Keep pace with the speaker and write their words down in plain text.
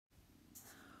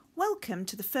Welcome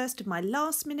to the first of my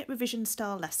last-minute revision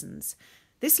style lessons.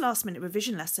 This last-minute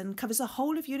revision lesson covers the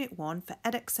whole of Unit 1 for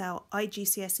Edexcel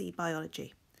iGCSE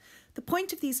Biology. The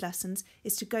point of these lessons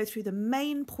is to go through the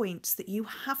main points that you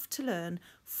have to learn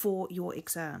for your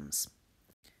exams.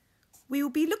 We will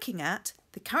be looking at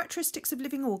the characteristics of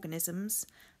living organisms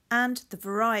and the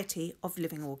variety of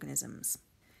living organisms,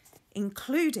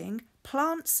 including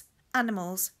plants,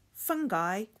 animals,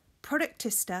 fungi,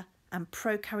 Productista and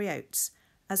prokaryotes,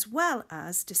 as well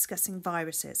as discussing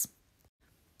viruses.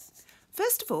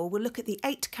 First of all, we'll look at the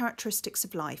 8 characteristics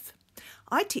of life.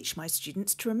 I teach my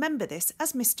students to remember this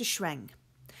as Mr. Schreng.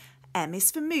 M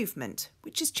is for movement,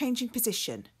 which is changing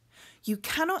position. You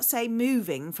cannot say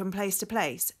moving from place to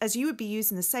place, as you would be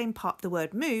using the same part of the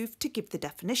word move to give the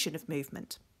definition of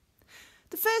movement.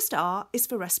 The first R is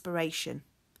for respiration,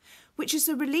 which is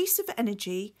the release of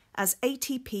energy as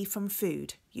ATP from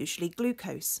food, usually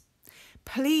glucose.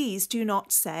 Please do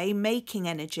not say making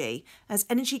energy, as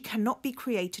energy cannot be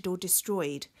created or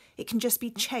destroyed. It can just be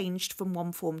changed from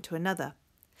one form to another.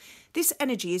 This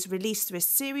energy is released through a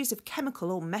series of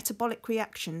chemical or metabolic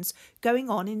reactions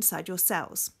going on inside your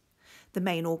cells. The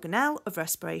main organelle of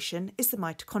respiration is the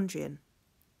mitochondrion.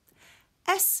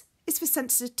 S is for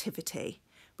sensitivity,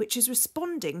 which is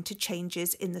responding to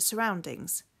changes in the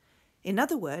surroundings. In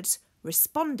other words,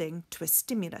 responding to a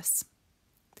stimulus.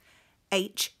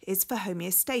 H is for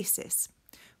homeostasis,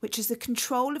 which is the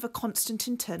control of a constant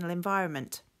internal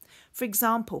environment. For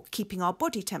example, keeping our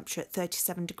body temperature at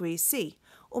 37 degrees C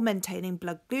or maintaining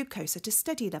blood glucose at a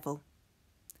steady level.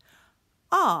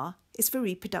 R is for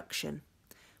reproduction,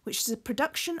 which is the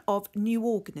production of new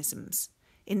organisms.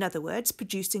 In other words,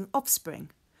 producing offspring,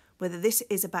 whether this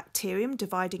is a bacterium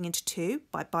dividing into 2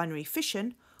 by binary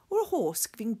fission or a horse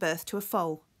giving birth to a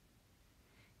foal.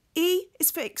 E is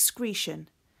for excretion,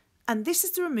 and this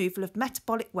is the removal of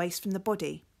metabolic waste from the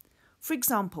body. For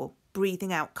example,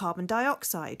 breathing out carbon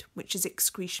dioxide, which is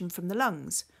excretion from the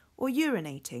lungs, or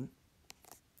urinating.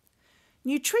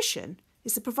 Nutrition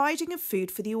is the providing of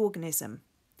food for the organism.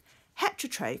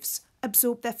 Heterotrophs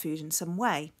absorb their food in some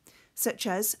way, such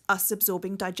as us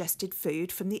absorbing digested food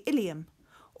from the ileum,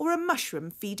 or a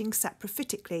mushroom feeding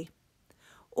saprophytically.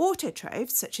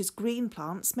 Autotrophs, such as green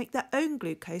plants, make their own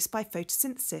glucose by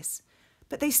photosynthesis,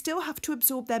 but they still have to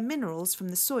absorb their minerals from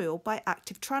the soil by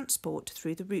active transport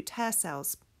through the root hair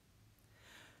cells.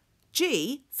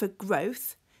 G, for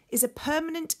growth, is a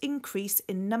permanent increase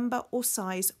in number or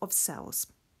size of cells.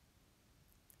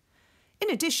 In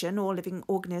addition, all living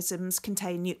organisms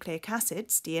contain nucleic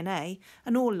acids, DNA,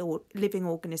 and all living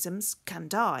organisms can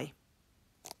die.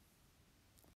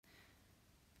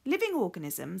 Living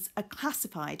organisms are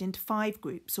classified into 5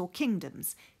 groups or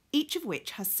kingdoms, each of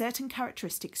which has certain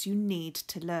characteristics you need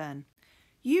to learn.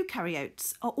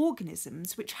 Eukaryotes are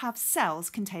organisms which have cells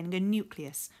containing a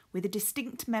nucleus with a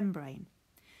distinct membrane.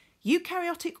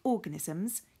 Eukaryotic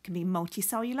organisms can be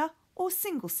multicellular or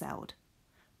single-celled.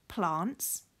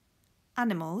 Plants,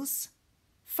 animals,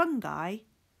 fungi,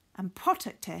 and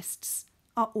protoctists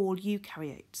are all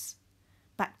eukaryotes.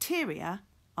 Bacteria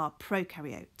are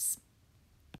prokaryotes.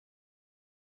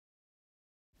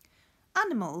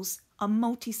 Animals are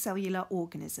multicellular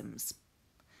organisms.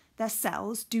 Their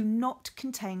cells do not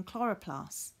contain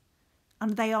chloroplasts,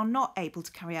 and they are not able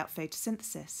to carry out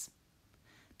photosynthesis.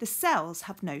 The cells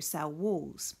have no cell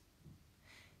walls.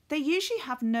 They usually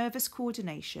have nervous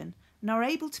coordination and are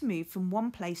able to move from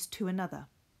one place to another.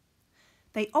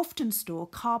 They often store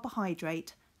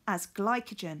carbohydrate as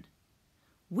glycogen.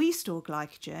 We store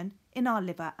glycogen in our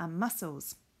liver and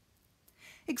muscles.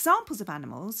 Examples of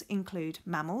animals include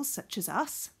mammals such as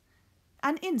us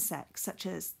and insects such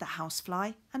as the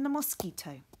housefly and the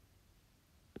mosquito.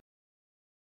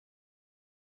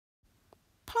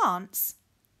 Plants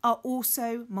are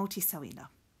also multicellular.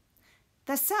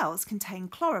 Their cells contain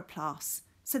chloroplasts,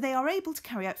 so they are able to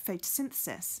carry out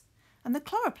photosynthesis, and the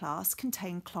chloroplasts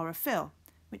contain chlorophyll,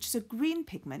 which is a green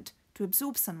pigment to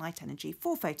absorb sunlight energy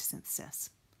for photosynthesis.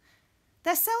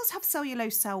 Their cells have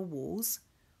cellulose cell walls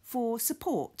for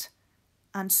support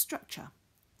and structure,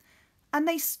 and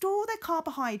they store their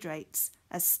carbohydrates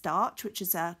as starch, which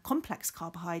is a complex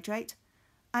carbohydrate,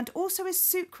 and also as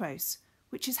sucrose,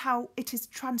 which is how it is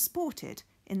transported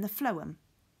in the phloem.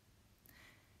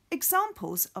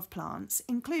 Examples of plants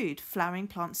include flowering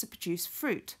plants that produce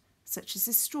fruit, such as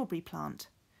this strawberry plant,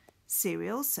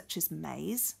 cereals such as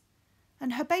maize,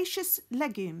 and herbaceous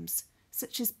legumes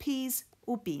such as peas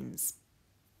or beans.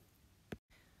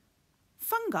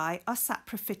 Fungi are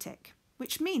saprophytic,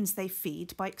 which means they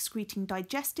feed by excreting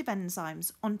digestive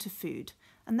enzymes onto food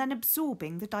and then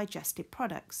absorbing the digested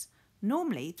products,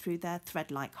 normally through their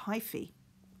thread-like hyphae.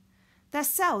 Their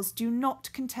cells do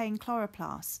not contain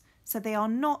chloroplasts, so they are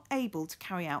not able to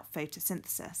carry out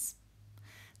photosynthesis.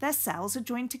 Their cells are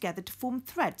joined together to form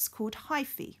threads called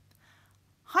hyphae.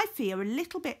 Hyphae are a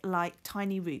little bit like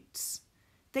tiny roots.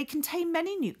 They contain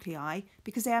many nuclei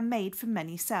because they are made from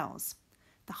many cells.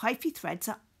 The hyphae threads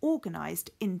are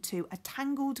organised into a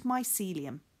tangled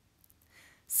mycelium.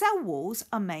 Cell walls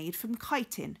are made from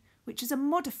chitin, which is a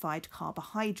modified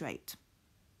carbohydrate.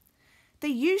 They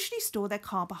usually store their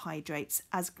carbohydrates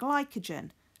as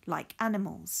glycogen, like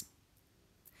animals.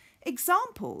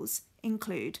 Examples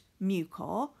include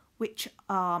mucor, which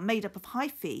are made up of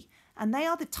hyphae, and they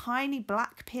are the tiny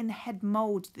black pinhead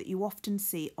mould that you often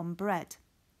see on bread.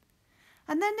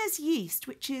 And then there's yeast,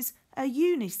 which is a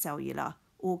unicellular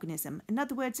organism. In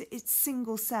other words, it's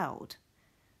single-celled.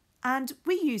 And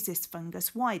we use this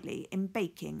fungus widely in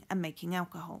baking and making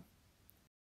alcohol.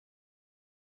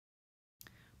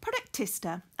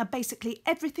 Productista are basically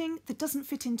everything that doesn't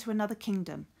fit into another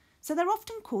kingdom, so they're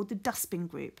often called the dustbin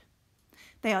group.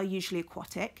 They are usually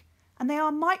aquatic, and they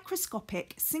are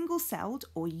microscopic single-celled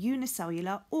or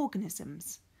unicellular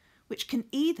organisms, which can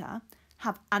either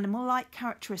have animal-like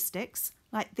characteristics,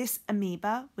 like this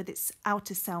amoeba with its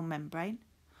outer cell membrane,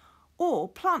 or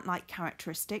plant-like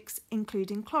characteristics,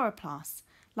 including chloroplasts,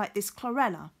 like this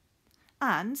chlorella,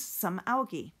 and some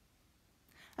algae.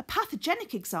 A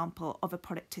pathogenic example of a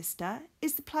Productista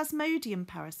is the Plasmodium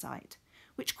parasite,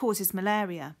 which causes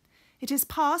malaria. It is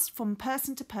passed from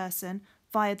person to person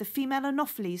via the female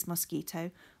Anopheles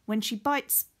mosquito when she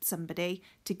bites somebody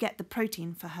to get the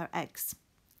protein for her eggs.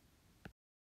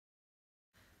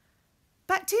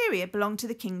 Bacteria belong to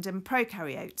the kingdom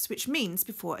prokaryotes, which means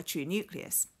before a true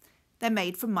nucleus. They're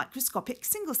made from microscopic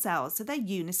single cells, so they're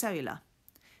unicellular.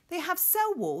 They have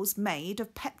cell walls made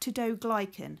of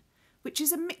peptidoglycan, which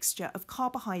is a mixture of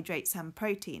carbohydrates and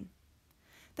protein.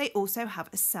 They also have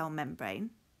a cell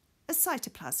membrane, a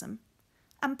cytoplasm,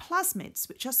 and plasmids,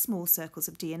 which are small circles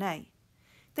of DNA.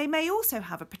 They may also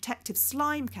have a protective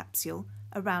slime capsule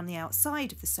around the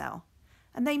outside of the cell,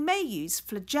 and they may use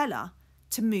flagella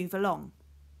to move along.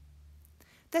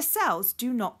 Their cells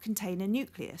do not contain a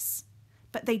nucleus,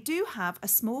 but they do have a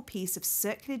small piece of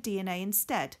circular DNA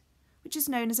instead, which is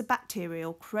known as a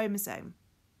bacterial chromosome.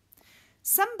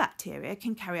 Some bacteria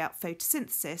can carry out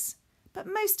photosynthesis, but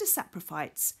most are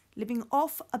saprophytes, living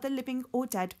off other living or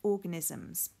dead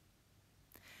organisms.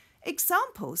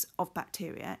 Examples of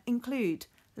bacteria include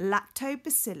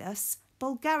Lactobacillus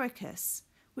bulgaricus,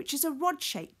 which is a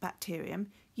rod-shaped bacterium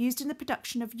used in the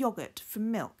production of yoghurt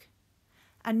from milk,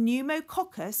 and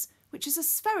Pneumococcus, which is a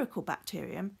spherical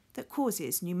bacterium that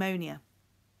causes pneumonia.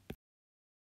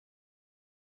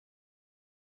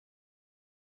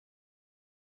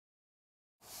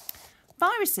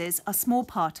 Viruses are small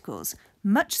particles,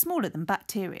 much smaller than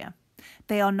bacteria.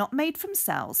 They are not made from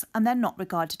cells and they're not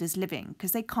regarded as living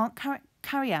because they can't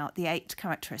carry out the 8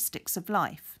 characteristics of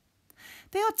life.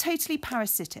 They are totally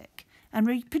parasitic and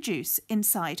reproduce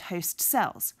inside host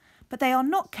cells, but they are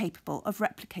not capable of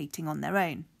replicating on their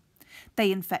own.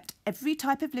 They infect every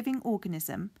type of living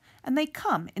organism and they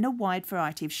come in a wide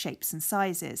variety of shapes and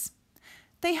sizes.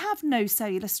 They have no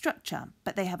cellular structure,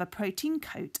 but they have a protein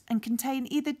coat and contain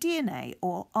either DNA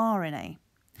or RNA.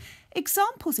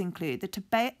 Examples include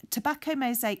the tobacco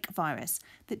mosaic virus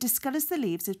that discolours the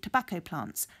leaves of tobacco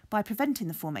plants by preventing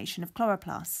the formation of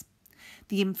chloroplasts,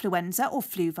 the influenza or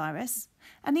flu virus,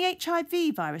 and the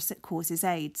HIV virus that causes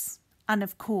AIDS, and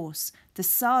of course, the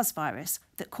SARS virus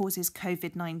that causes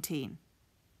COVID-19.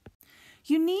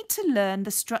 You need to learn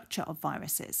the structure of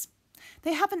viruses.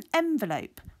 They have an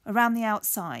envelope around the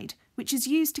outside, which is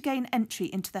used to gain entry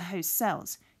into the host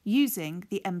cells using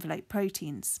the envelope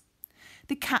proteins.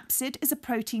 The capsid is a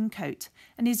protein coat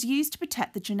and is used to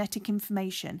protect the genetic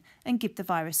information and give the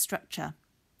virus structure.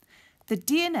 The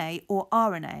DNA or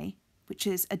RNA, which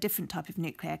is a different type of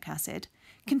nucleic acid,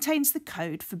 contains the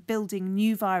code for building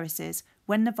new viruses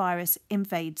when the virus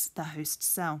invades the host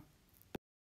cell.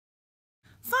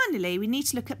 Finally, we need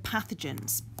to look at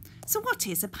pathogens. So what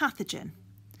is a pathogen?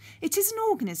 It is an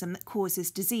organism that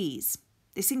causes disease.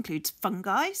 This includes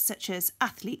fungi, such as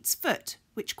athlete's foot,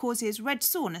 which causes red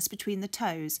soreness between the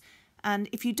toes. And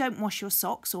if you don't wash your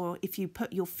socks, or if you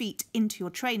put your feet into your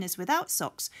trainers without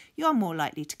socks, you are more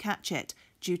likely to catch it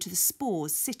due to the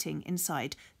spores sitting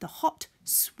inside the hot,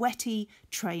 sweaty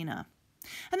trainer.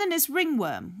 And then there's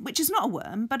ringworm, which is not a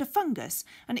worm, but a fungus,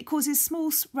 and it causes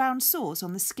small round sores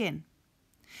on the skin.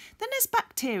 Then there's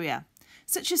bacteria,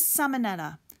 such as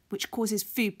Salmonella, which causes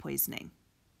food poisoning.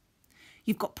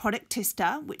 You've got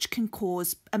Productista, which can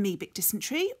cause amoebic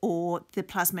dysentery, or the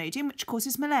Plasmodium, which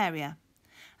causes malaria.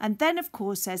 And then, of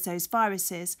course, there's those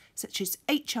viruses such as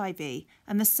HIV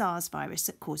and the SARS virus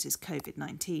that causes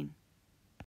COVID-19.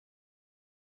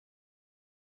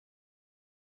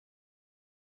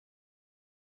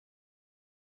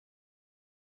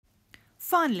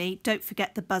 Finally, don't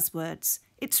forget the buzzwords.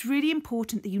 It's really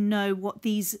important that you know what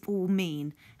these all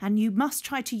mean, and you must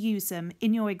try to use them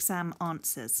in your exam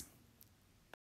answers.